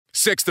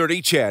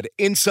630 CHED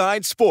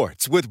Inside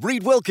Sports with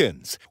Reed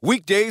Wilkins.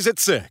 Weekdays at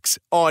 6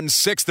 on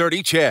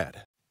 630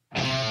 CHED.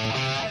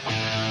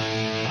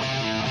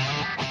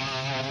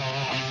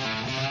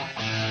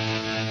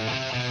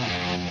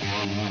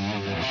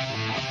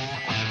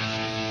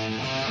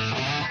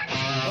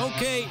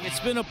 Okay,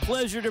 it's been a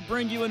pleasure to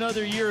bring you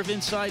another year of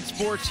Inside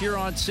Sports here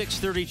on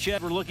 630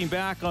 CHED. We're looking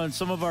back on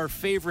some of our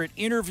favorite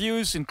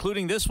interviews,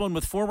 including this one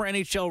with former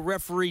NHL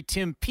referee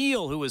Tim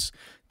Peel, who was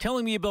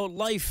telling me about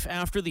life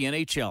after the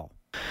NHL.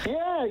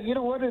 Yeah, you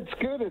know what? It's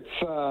good. It's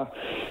the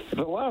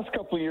last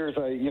couple of years.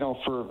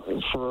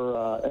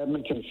 For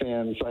Edmonton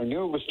fans, I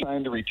knew it was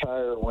time to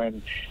retire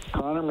when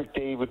Connor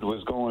McDavid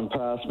was going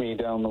past me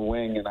down the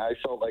wing, and I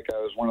felt like I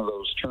was one of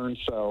those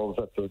turnstiles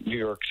at the New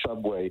York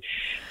subway.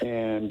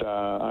 And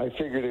I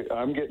figured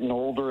I'm getting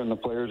older, and the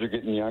players are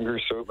getting younger,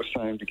 so it was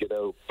time to get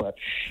out. But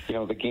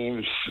the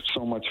game's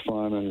so much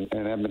fun, and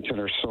Edmonton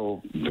they're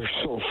so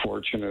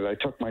fortunate. I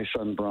took my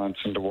son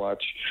Bronson to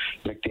watch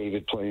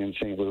McDavid play in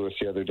St. Louis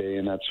the other day.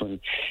 And that's when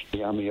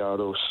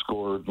Yamamoto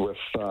scored with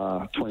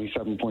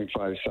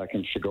 27.5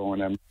 seconds to go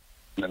in. And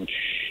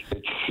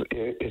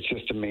it's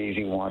just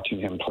amazing watching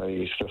him play.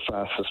 He's the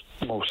fastest,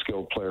 most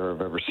skilled player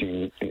I've ever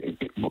seen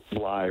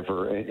live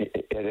or at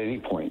any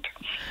point.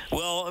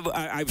 Well,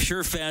 I'm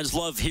sure fans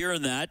love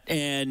hearing that,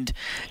 and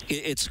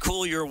it's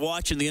cool you're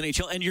watching the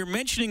NHL, and you're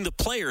mentioning the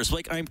players.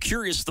 Like, I'm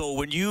curious though,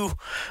 when you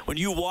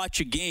watch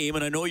a game,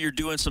 and I know you're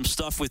doing some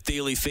stuff with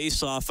Daily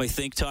Faceoff, I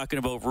think, talking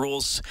about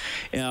rules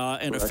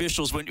and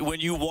officials. When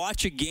you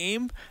watch a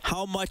game,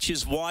 how much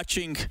is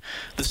watching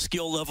the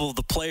skill level of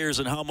the players,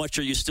 and how much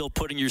are you still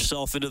putting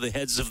yourself into the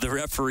heads of the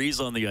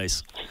referees on the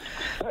ice?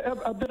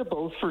 A bit of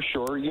both, for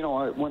sure.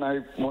 When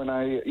I'm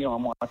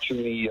watching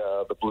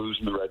the Blues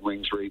and the Red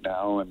Wings right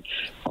now, and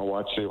I'll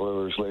watch the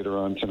Oilers later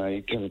on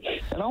tonight, and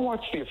I'll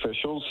watch the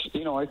officials.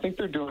 I think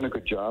they're doing a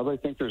good job. I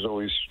think there's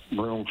always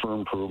room for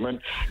improvement.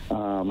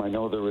 I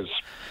know there was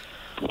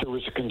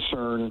a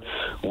concern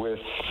with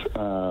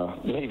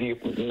maybe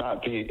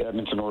not the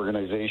Edmonton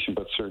organization,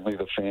 but certainly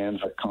the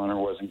fans, that Connor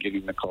wasn't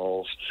getting the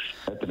calls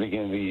at the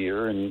beginning of the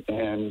year,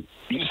 and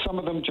some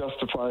of them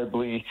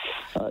justifiably,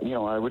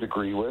 I would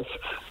agree with.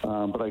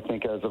 But I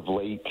think as of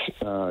late,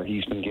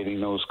 he's been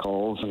getting those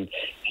calls, and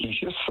he's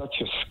just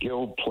such a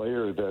skilled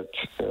player that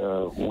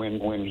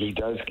when he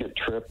does get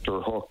tripped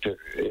or hooked, it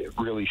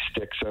really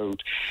sticks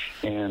out.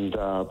 And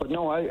but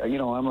no,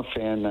 I'm a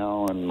fan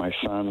now, and my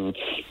son,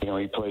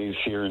 he plays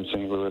here in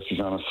St. Louis. He's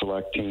on a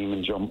select team,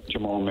 and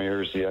Jamal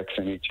Mayer's the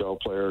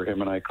ex-NHL player.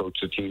 Him and I coach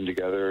the team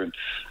together, and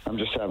I'm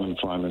just having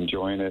fun,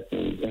 enjoying it,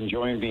 and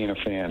enjoying being a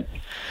fan.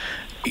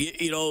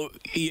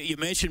 You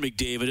mentioned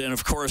McDavid, and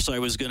of course I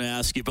was going to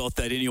ask you about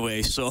that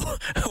anyway, so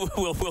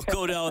we'll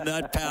go down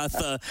that path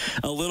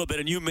a little bit.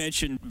 And you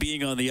mentioned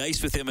being on the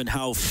ice with him and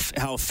how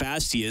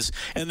fast he is,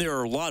 and there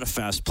are a lot of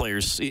fast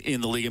players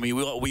in the league. I mean,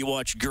 we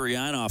watched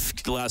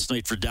Gurianov last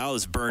night for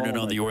Dallas burning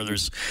on the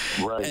Oilers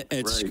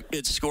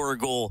and score a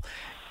goal.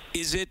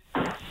 Is it...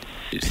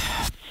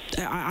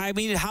 I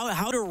mean,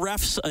 how do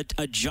refs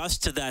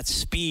adjust to that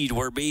speed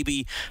where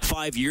maybe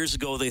 5 years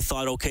ago they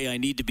thought, okay, I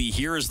need to be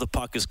here as the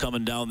puck is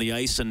coming down the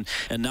ice, and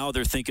now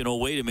they're thinking, oh,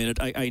 wait a minute,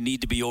 I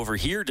need to be over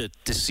here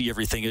to see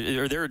everything.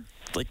 Are there,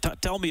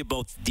 tell me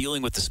about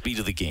dealing with the speed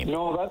of the game.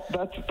 No,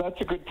 that's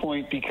a good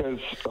point, because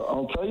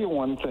I'll tell you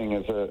one thing,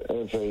 in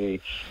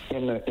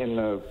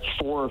the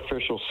four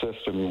official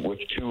system with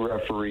two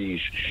referees,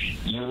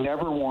 you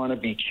never want to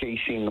be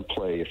chasing the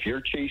play. If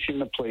you're chasing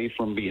the play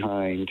from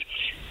behind,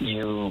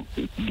 the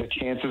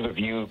chances of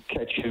you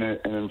catching an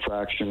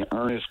infraction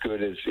aren't as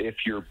good as if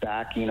you're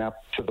backing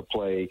up to the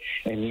play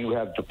and you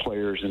have the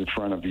players in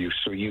front of you,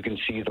 so you can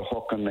see the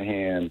hook on the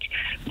hand,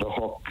 the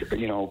hook,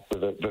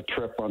 the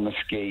trip on the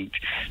skate.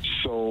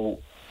 So,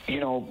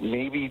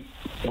 maybe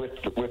with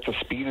the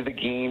speed of the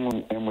game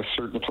and with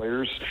certain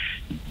players,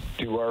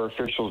 do our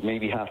officials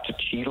maybe have to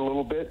cheat a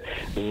little bit?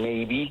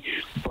 Maybe.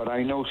 But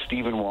I know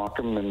Stephen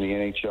Walkham and the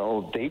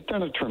NHL, they've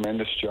done a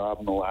tremendous job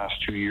in the last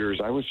 2 years.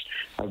 I've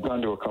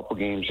gone to a couple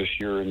games this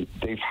year, and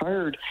they've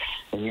hired,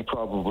 and you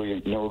probably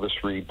know this,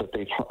 Reed, but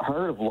they've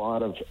hired a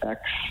lot of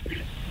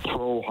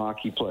ex-pro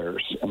hockey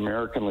players,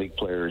 American League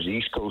players,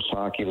 East Coast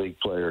Hockey League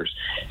players,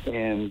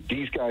 and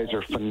these guys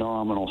are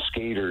phenomenal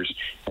skaters,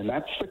 and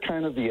that's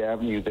the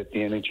avenue that the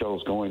NHL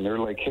is going. They're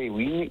like, hey,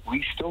 we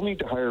still need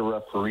to hire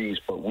referees,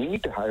 but we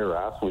need to hire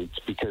athletes,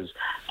 because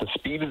the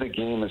speed of the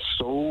game is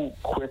so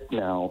quick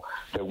now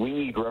that we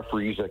need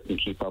referees that can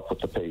keep up with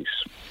the pace.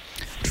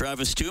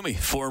 Travis Toomey,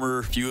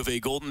 former U of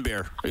A Golden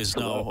Bear, is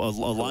now a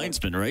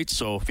linesman, right?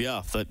 So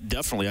yeah, that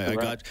definitely.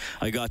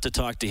 I got to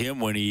talk to him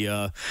when he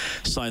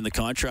signed the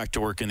contract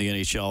to work in the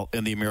NHL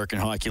and the American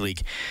Hockey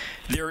League.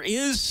 There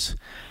is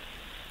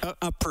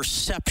a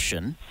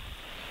perception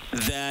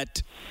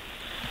that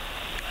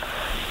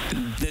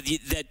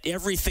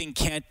everything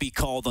can't be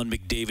called on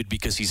McDavid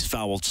because he's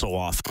fouled so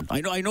often.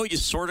 I know you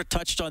sort of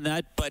touched on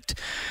that, but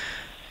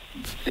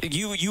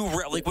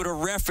would a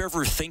ref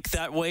ever think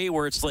that way,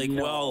 where it's like,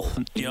 no,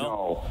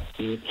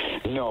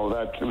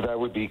 that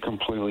would be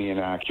completely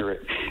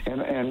inaccurate.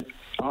 And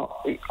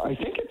I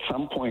think at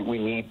some point we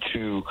need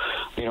to,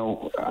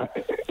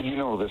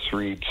 this,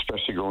 Reed,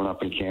 especially growing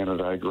up in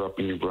Canada. I grew up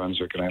in New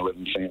Brunswick and I live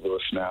in St.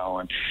 Louis now.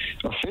 And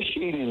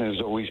officiating has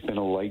always been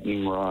a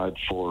lightning rod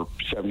for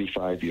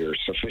 75 years,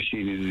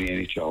 officiating in the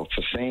NHL. It's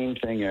the same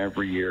thing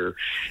every year.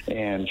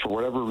 And for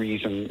whatever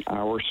reason,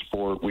 our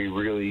sport, we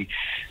really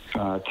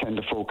tend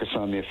to focus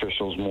on the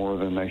officials more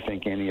than I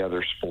think any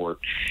other sport.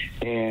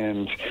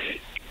 And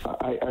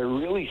I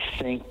really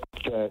think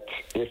that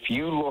if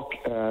you look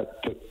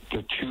at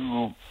the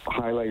two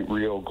highlight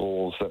reel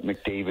goals that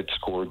McDavid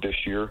scored this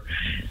year,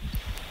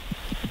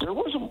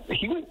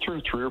 he went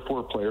through 3 or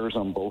 4 players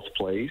on both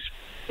plays.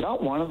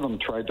 Not one of them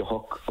tried to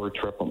hook or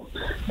trip him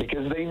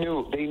because they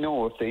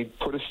know if they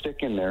put a stick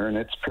in there and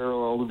it's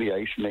parallel to the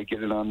ice and they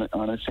get it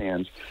on his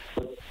hands.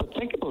 But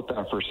think about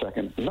that for a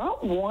second.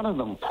 Not one of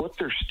them put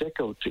their stick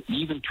out to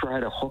even try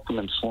to hook him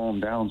and slow him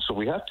down. So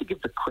we have to give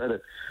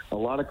a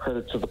lot of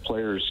credit to the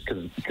players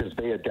because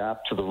they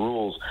adapt to the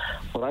rules.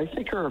 But I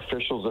think our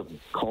officials have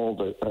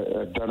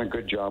done a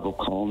good job of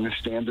calling the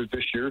standard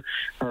this year.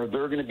 There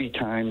are going to be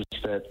times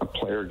that a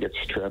player gets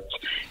tripped,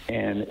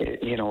 and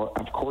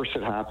of course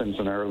it happens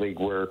in our league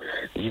where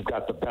you've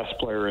got the best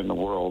player in the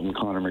world in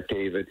Connor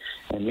McDavid,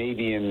 and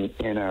maybe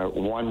in a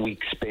 1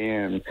 week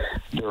span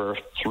there are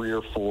 3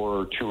 or 4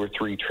 or 2 or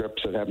 3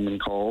 trips that haven't been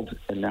called,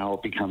 and now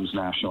it becomes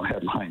national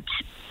headlines.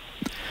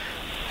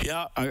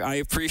 Yeah, I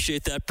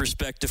appreciate that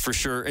perspective for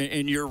sure.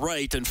 And you're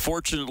right.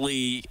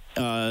 Unfortunately,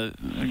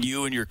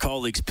 you and your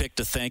colleagues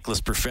picked a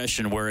thankless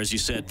profession where, as you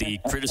said, the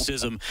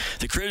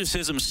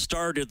criticism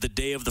started the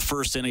day of the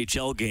first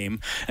NHL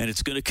game, and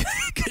it's going to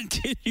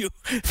continue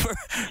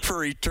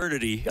for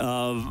eternity.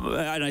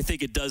 And I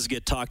think it does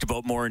get talked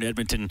about more in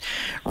Edmonton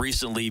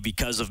recently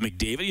because of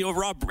McDavid.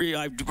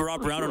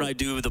 Rob Brown and I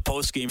do the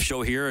post-game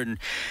show here,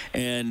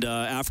 and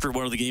after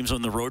one of the games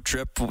on the road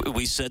trip,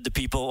 we said to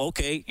people,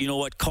 okay, you know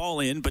what, call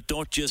in, but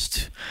don't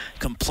just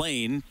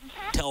complain.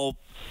 Tell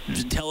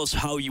us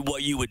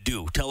what you would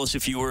do. Tell us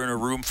if you were in a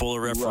room full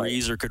of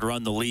referees or could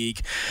run the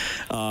league,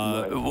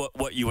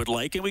 what you would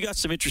like. And we got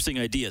some interesting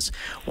ideas.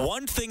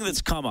 One thing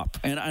that's come up,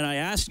 and I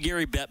asked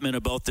Gary Bettman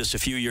about this a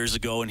few years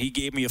ago, and he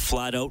gave me a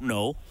flat-out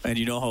no. And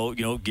you know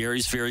how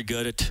Gary's very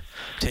good at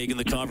taking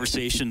the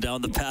conversation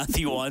down the path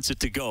he wants it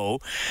to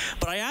go.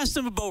 But I asked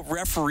him about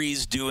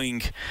referees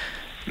doing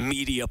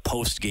media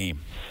post-game.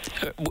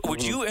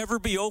 Would you ever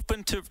be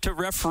open to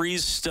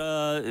referees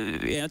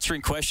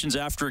answering questions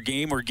after a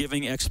game or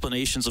giving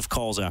explanations of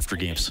calls after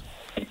games?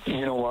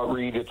 You know what,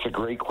 Reed? It's a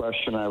great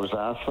question. I was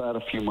asked that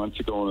a few months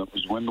ago, and it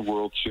was when the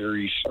World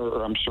Series,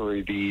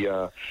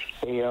 the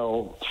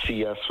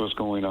ALCS was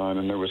going on,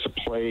 and there was a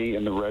play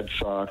in the Red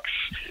Sox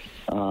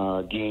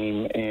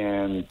game,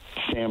 and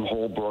Sam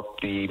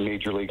Holbrook, the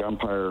Major League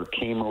umpire,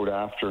 came out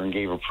after and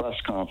gave a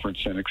press conference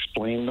and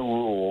explained the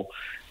rule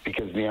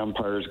because the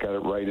umpires got it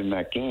right in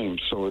that game.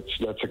 So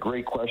that's a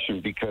great question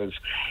because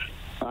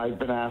I've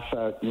been asked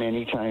that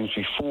many times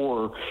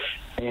before,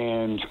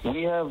 and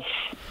we have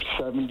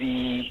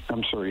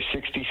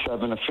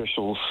 67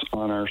 officials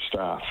on our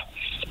staff.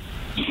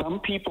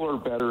 Some people are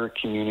better at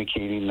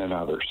communicating than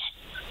others.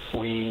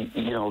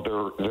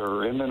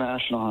 They're in the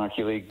National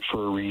Hockey League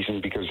for a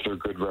reason because they're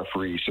good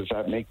referees. Does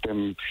that make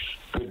them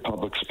good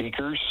public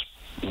speakers?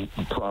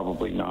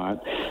 Probably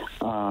not.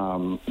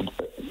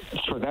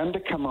 For them to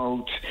come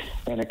out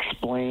and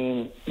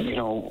explain, we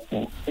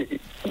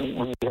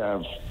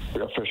have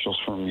officials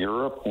from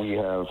Europe, we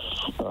have,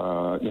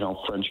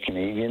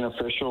 French-Canadian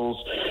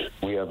officials,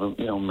 we have,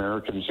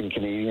 Americans and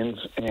Canadians,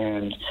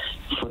 and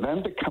for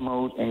them to come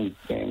out and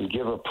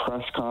give a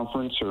press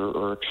conference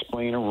or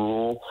explain a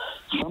rule,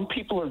 some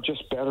people are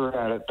just better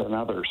at it than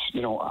others.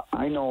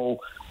 I know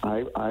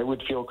I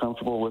would feel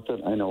comfortable with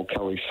it. I know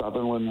Kelly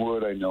Sutherland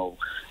would. I know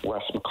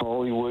Wes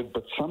McCauley would.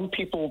 But some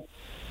people,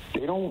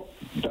 they don't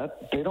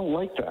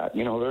like that.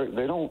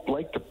 They don't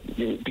like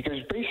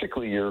because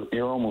basically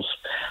you're almost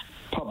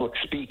public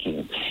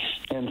speaking,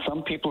 and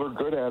some people are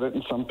good at it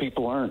and some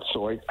people aren't.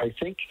 So I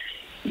think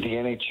the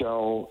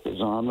NHL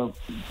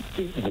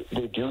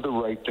they do the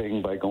right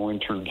thing by going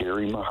through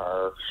Gary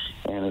Mahar,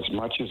 and as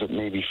much as it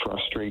maybe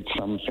frustrates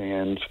some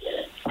fans,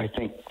 I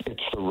think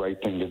it's the right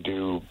thing to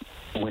do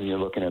when you're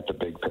looking at the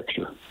big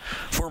picture.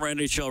 Former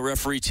NHL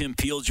referee Tim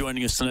Peel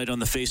joining us tonight on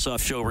the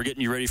Face-Off Show. We're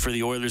getting you ready for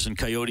the Oilers and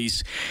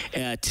Coyotes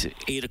at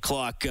 8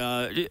 o'clock.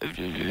 A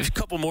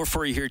couple more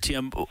for you here,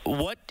 Tim.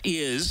 What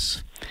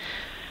is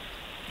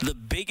the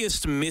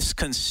biggest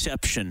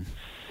misconception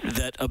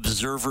that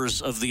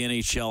observers of the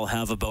NHL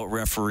have about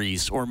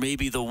referees, or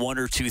maybe the one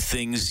or two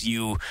things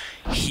you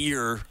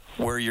hear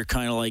where you're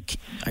kind of like,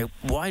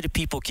 why do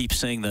people keep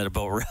saying that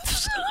about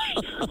refs?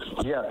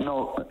 Yeah,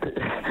 no,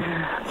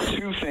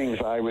 two things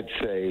I would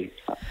say.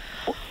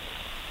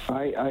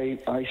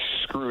 I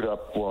screwed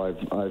up. Well,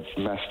 I've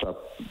messed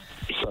up,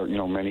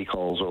 many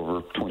calls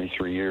over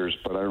 23 years.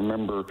 But I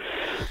remember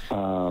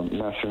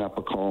messing up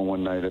a call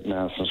one night at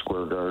Madison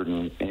Square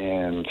Garden,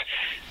 and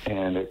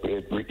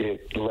it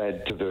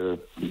led to the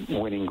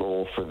winning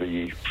goal for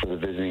the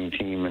visiting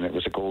team, and it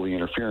was a goalie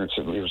interference.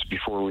 It was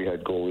before we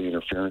had goalie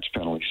interference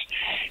penalties,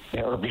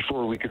 or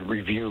before we could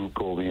review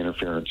goalie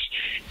interference.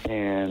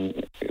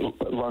 And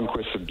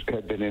Lundqvist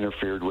had been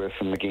interfered with,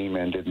 and the game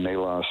ended, and they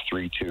lost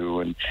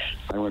 3-2. And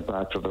I went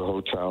back to the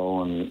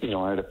hotel, and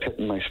I had a pit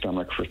in my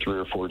stomach for 3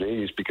 or 4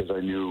 days because I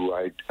knew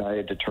I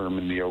had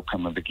determined the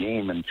outcome of the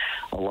game. And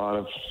a lot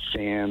of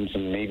fans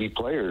and maybe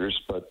players,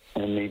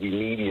 and maybe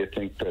media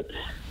think that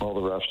all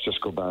the refs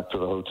just go back to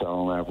the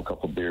hotel and have a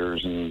couple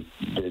beers and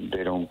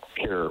they don't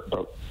care.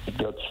 But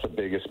that's the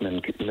biggest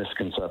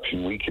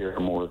misconception. We care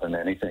more than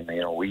anything.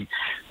 We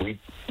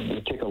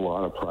take a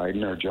lot of pride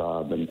in our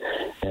job, and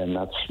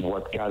that's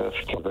what got us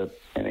to the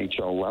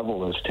NHL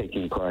level, is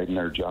taking pride in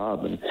our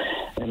job.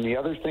 And the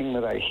other thing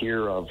that I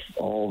hear of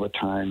all the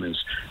time is,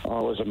 it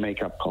was a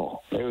makeup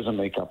call. It was a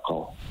makeup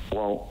call.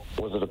 Well,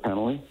 was it a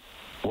penalty?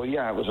 Well,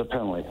 yeah, it was a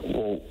penalty.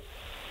 Well,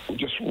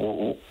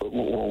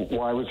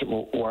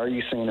 why are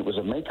you saying it was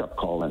a makeup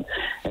call then?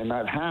 And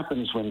that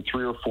happens when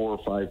 3 or 4 or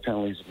 5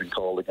 penalties have been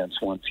called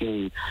against one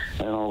team,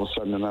 and all of a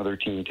sudden another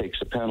team takes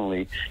a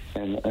penalty,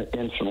 and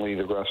instantly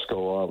the refs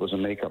go, oh, it was a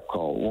makeup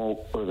call.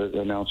 Well, or the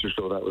announcers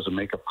go, that was a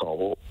makeup call.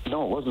 Well,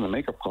 no, it wasn't a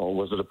makeup call.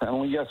 Was it a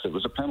penalty? Yes, it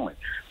was a penalty.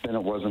 Then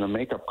it wasn't a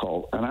makeup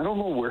call. And I don't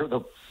know where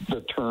the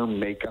term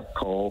makeup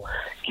call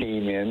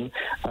came in.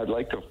 I'd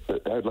like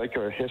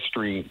a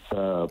history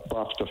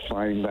buff to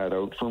find that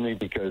out for me,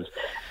 because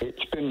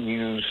it's been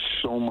used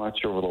so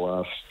much over the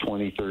last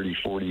 20, 30,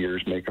 40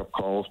 years, makeup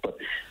calls. But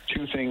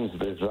two things,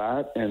 there's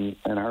that, and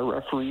our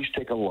referees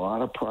take a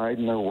lot of pride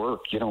in their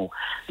work.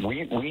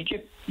 We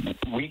get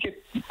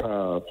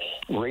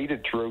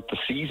rated throughout the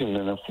season,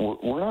 and if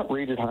we're not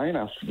rated high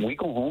enough, we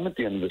go home at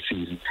the end of the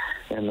season.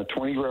 And the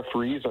 20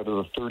 referees out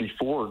of the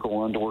 34 go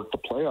on to work the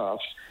playoffs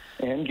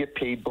and get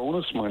paid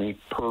bonus money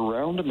per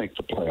round to make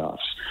the playoffs.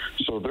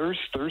 So there's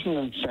an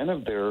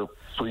incentive there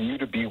for you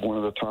to be one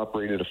of the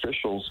top-rated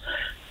officials,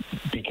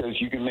 because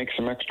you can make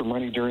some extra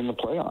money during the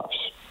playoffs.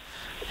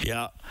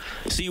 Yeah.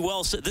 See,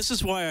 well, so this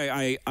is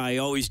why I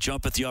always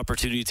jump at the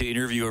opportunity to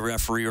interview a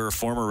referee or a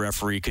former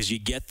referee, because you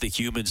get the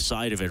human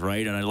side of it,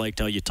 right? And I liked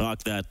how you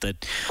talked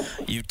that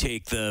you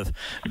take the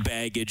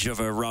baggage of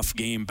a rough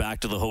game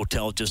back to the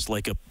hotel, just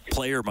like a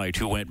player might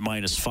who went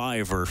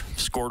 -5 or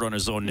scored on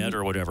his own net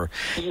or whatever.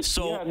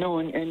 So yeah, no,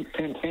 and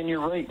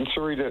you're right. And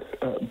sorry to,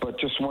 but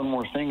just one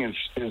more thing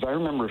is I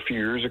remember a few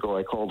years ago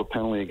I called a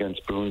penalty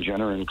against Boone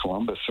Jenner in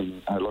Columbus,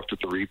 and I looked at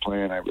the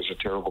replay and it was a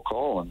terrible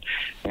call,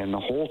 and the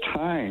whole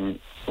time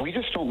we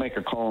just don't make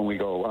a call and we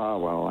go,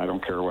 well, I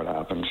don't care what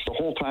happens. The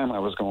whole time I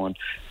was going,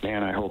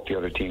 man, I hope the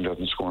other team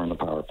doesn't score on the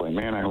power play.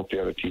 Man, I hope the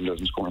other team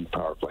doesn't score on the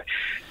power play.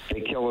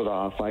 They kill it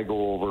off. I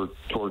go over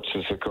towards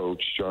the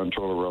coach, John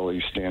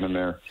Tortorella, standing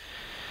there,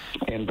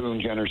 and Boone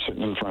Jenner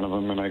sitting in front of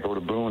him, and I go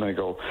to Boone. I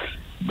go,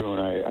 Boone,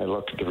 I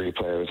looked at the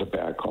replay. It was a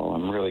bad call.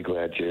 I'm really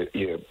glad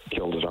you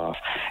killed it off.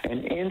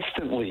 And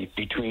instantly,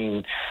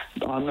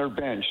 on their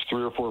bench,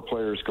 3 or 4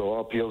 players go,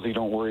 oh, Peelsy,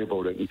 don't worry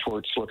about it. And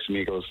Torts looks at me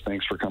and goes,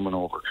 thanks for coming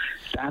over.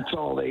 That's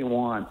all they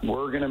want.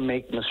 We're going to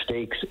make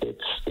mistakes.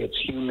 It's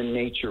human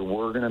nature.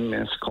 We're going to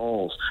miss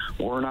calls.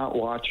 We're not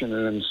watching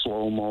it in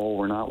slow-mo.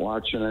 We're not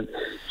watching it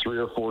 3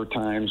 or 4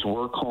 times.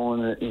 We're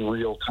calling it in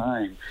real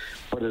time.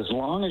 But as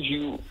long as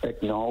you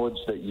acknowledge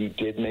that you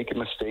did make a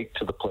mistake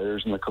to the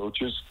players and the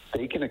coaches,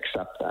 they can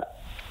accept that.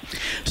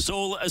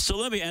 So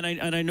let me, and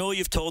I know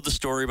you've told the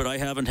story, but I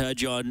haven't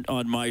had you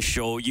on my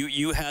show.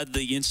 You had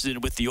the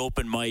incident with the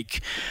open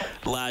mic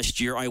last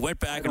year. I went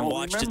back and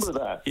watched it. Remember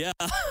that? Yeah,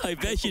 I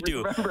bet you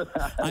do.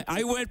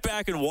 I went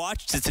back and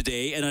watched it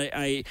today,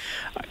 and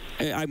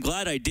I'm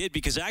glad I did,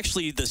 because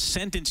actually the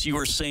sentence you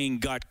were saying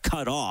got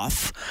cut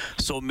off.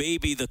 So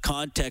maybe the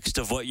context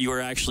of what you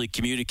were actually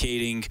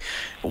communicating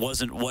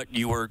wasn't what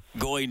you were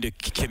going to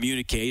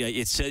communicate.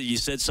 You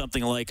said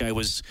something like I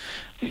was.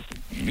 I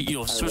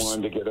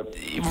wanted to get a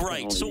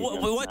right. So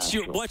what's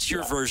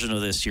your version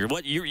of this here?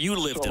 What you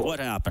lived it? What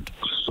happened?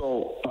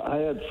 So I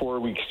had 4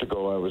 weeks to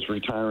go. I was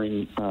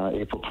retiring.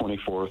 April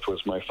 24th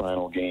was my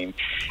final game,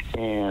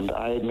 and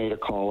I had made a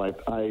call.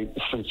 I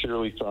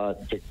sincerely thought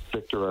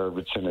Victor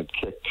Arvidsson had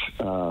kicked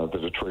the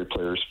Detroit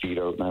player's feet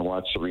out, and I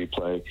watched the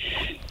replay,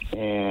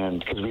 and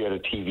because we had a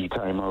TV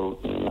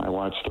timeout, and I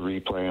watched the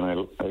replay,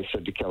 and I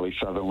said to Kelly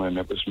Sutherland,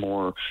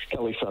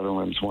 Kelly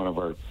Sutherland's one of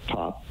our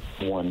top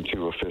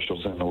 1-2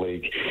 officials in the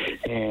league,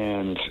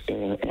 and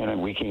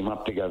we came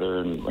up together,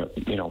 and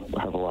we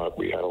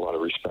had a lot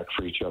of respect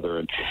for each other,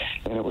 and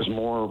it was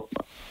more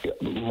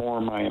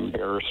more my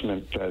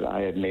embarrassment that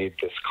I had made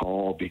this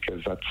call,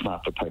 because that's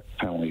not the type of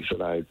penalties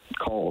that I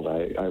called.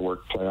 I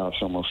worked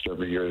playoffs almost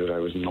every year that I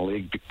was in the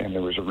league, and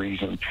there was a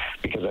reason,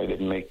 because I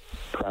didn't make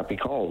crappy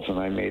calls, and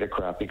I made a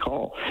crappy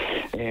call.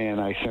 And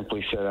I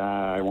simply said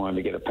I wanted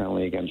to get a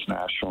penalty against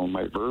Nashville, and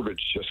my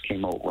verbiage just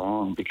came out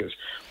wrong, because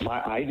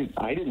I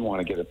didn't want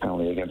to get a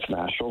penalty against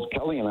Nashville.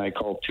 Kelly and I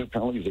called 2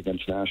 penalties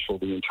against Nashville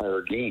the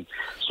entire game.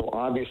 So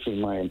obviously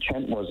my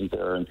intent wasn't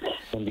there.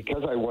 And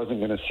because I wasn't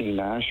going to see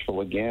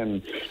Nashville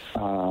again,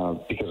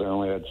 because I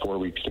only had 4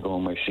 weeks to go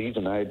in my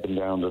season, I had been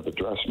down to the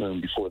dressing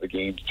room before the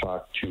game to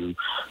talk to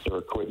their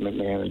equipment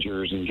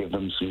managers and give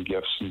them some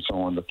gifts and so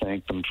on, to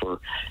thank them for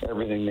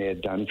everything they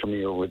had done for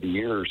me over the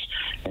years.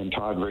 And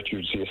Todd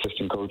Richards, the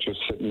assistant coach, was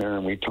sitting there,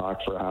 and we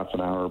talked for half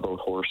an hour about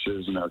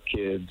horses and our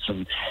kids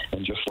and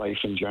just life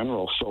in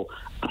general. So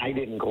I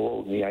didn't go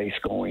out on the ice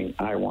going,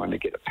 I wanted to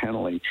get a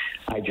penalty.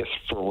 I just,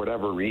 for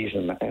whatever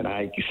reason, and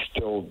I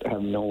still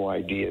have no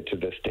idea to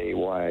this day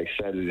why I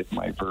said it,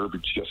 my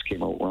verbiage just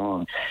came out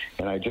wrong.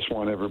 And I just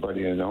want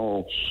everybody to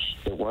know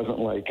it wasn't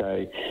like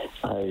I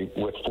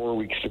with 4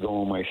 weeks to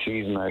go in my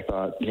season, I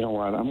thought, you know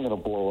what, I'm going to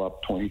blow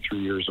up 23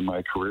 years of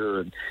my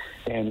career.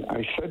 And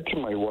I said to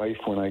my wife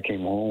when I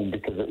came home,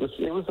 because it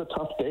was a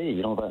tough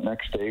day, that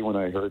next day when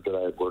I heard that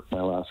I had worked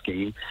my last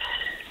game.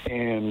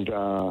 And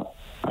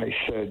I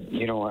said,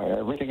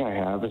 everything I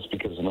have is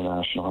because of the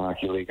National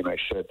Hockey League. And I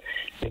said,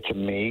 it's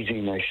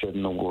amazing. I said,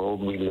 in the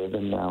world we live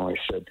in now, I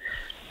said,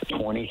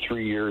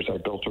 23 years, I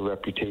built a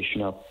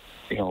reputation up,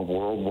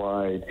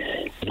 worldwide,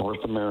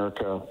 North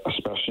America,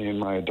 especially in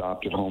my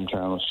adopted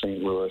hometown of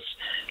St. Louis.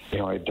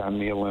 I'd done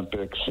the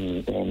Olympics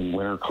and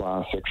Winter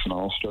Classics and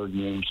All-Star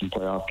games and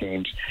playoff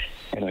games,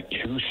 and a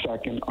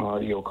 2-second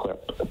audio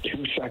clip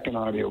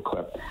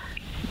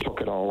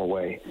took it all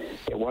away.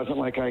 It wasn't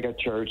like I got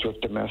charged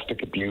with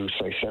domestic abuse.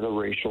 I said a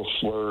racial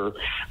slur.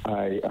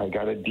 I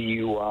got a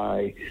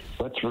DUI.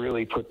 Let's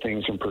really put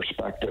things in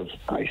perspective.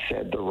 I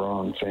said the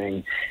wrong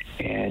thing,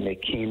 and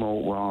it came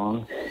out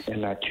wrong,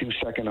 and that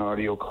 2-second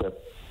audio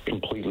clip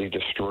completely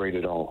destroyed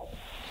it all.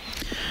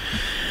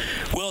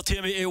 Well,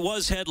 Tim, it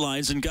was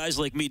headlines, and guys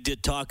like me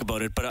did talk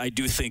about it, but I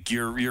do think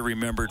you're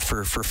remembered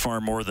for far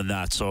more than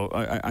that. So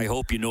I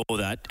hope you know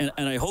that, and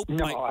I hope.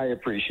 I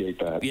appreciate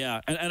that.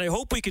 Yeah, and I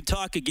hope we can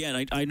talk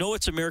again. I know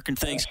it's American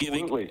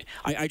Thanksgiving. Absolutely.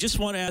 I just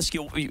want to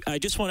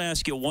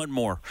ask you. One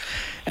more,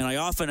 and I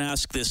often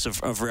ask this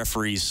of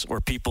referees or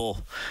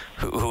people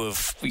who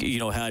have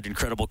had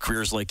incredible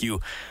careers like you.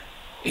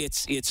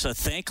 It's a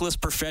thankless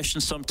profession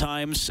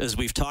sometimes, as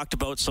we've talked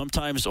about.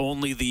 Sometimes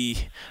only the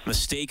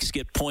mistakes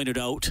get pointed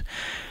out.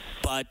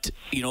 But,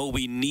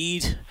 we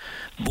need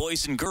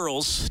boys and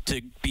girls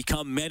to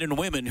become men and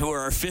women who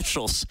are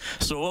officials.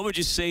 So what would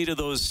you say to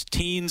those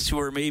teens who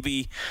are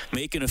maybe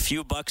making a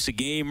few bucks a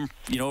game,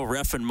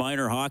 reffing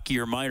minor hockey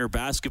or minor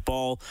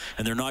basketball,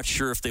 and they're not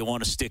sure if they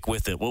want to stick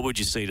with it? What would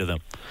you say to them?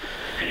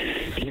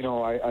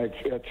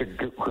 That's a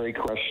great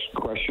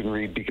question,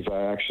 Reed, because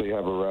I actually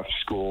have a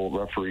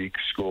referee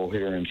school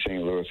here in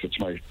St. Louis. It's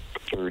my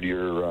 3rd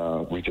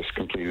year. We just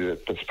completed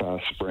it this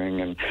past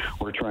spring, and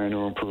we're trying to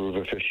improve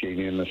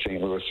officiating in the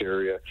St. Louis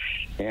area.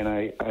 And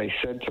I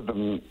said to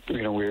them,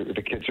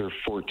 the kids are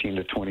 14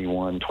 to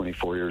 21,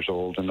 24 years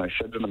old, and I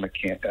said to them at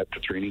the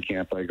training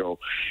camp, I go,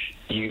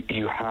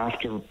 you have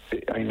to,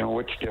 I know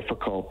it's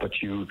difficult,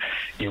 but you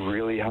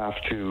really have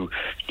to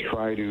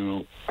try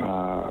to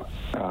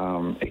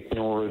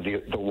ignore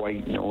the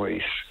white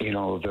noise,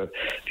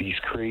 these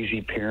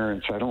crazy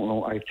parents. I don't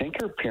know. I think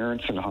our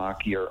parents in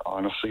hockey are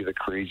honestly the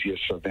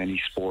craziest of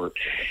any sport.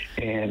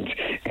 And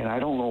I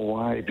don't know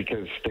why,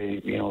 because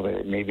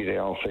maybe they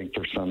all think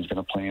their son's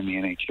going to play in the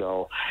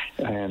NHL.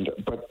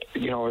 But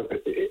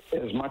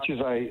as much as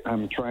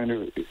I'm trying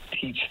to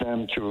teach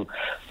them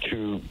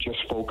to just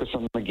focus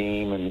on the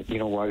game, and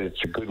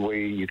it's a good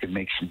way. You can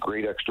make some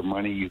great extra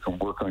money. You can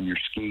work on your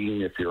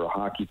skating if you're a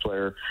hockey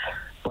player.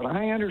 But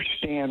I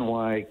understand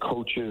why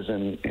coaches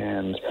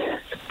and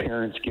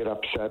parents get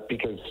upset,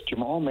 because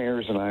Jamal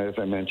Mayers and I, as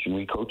I mentioned,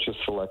 we coach a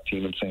select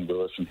team in St.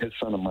 Louis, and his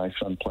son and my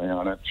son play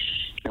on it.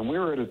 And we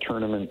were at a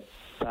tournament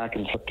back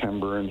in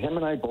September, and him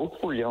and I both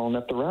were yelling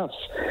at the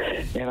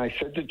refs. And I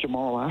said to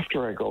Jamal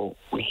after, I go,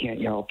 we can't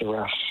yell at the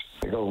refs.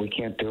 I go, we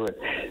can't do it.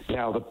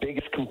 Now, the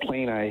biggest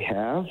complaint I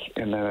have,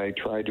 and that I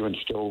try to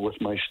instill with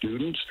my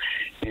students,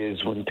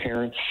 is when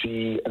parents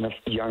see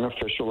a young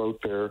official out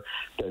there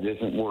that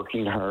isn't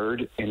working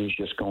hard and he's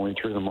just going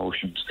through the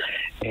motions.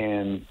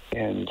 And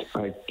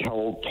I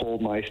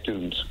told my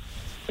students,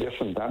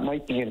 listen, that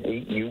might be an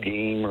 8U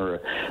game or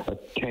a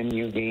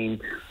 10U game,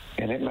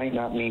 and it might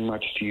not mean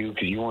much to you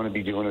because you want to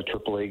be doing a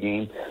AAA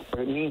game, but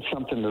it means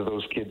something to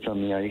those kids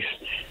on the ice.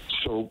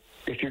 So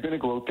if you're going to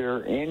go out there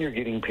and you're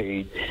getting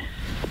paid,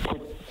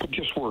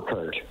 just work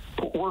hard.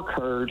 Work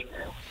hard.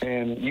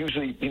 And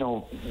usually, it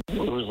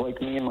was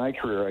like me in my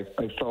career.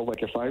 I felt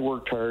like if I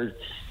worked hard,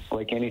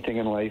 like anything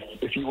in life,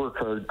 if you work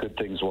hard, good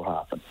things will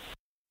happen.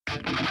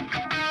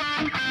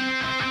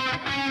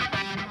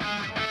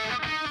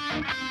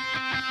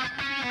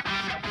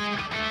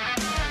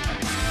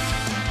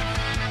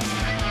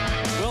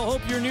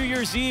 New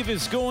Year's Eve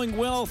is going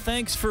well.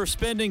 Thanks for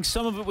spending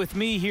some of it with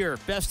me here.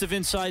 Best of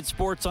Inside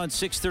Sports on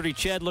 630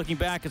 CHED, looking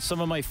back at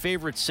some of my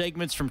favorite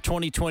segments from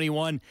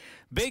 2021.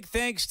 Big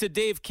thanks to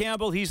Dave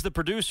Campbell. He's the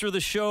producer of the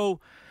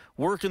show,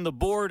 working the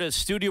board as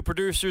studio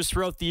producers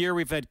throughout the year.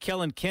 We've had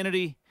Kellen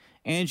Kennedy,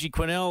 Angie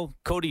Quinnell,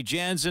 Cody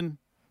Jansen,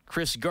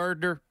 Chris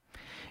Gardner,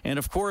 and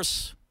of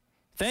course,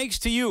 thanks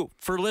to you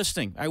for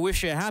listening. I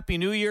wish you a happy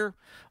new year.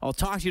 I'll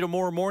talk to you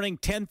tomorrow morning,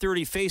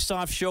 10:30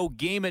 face-off show,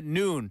 game at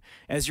noon,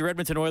 as your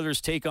Edmonton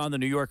Oilers take on the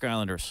New York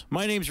Islanders.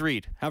 My name's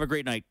Reed. Have a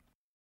great night.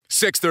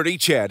 630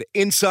 CHED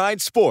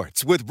Inside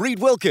Sports with Reed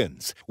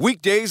Wilkins.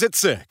 Weekdays at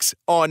 6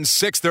 on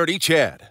 630 CHED.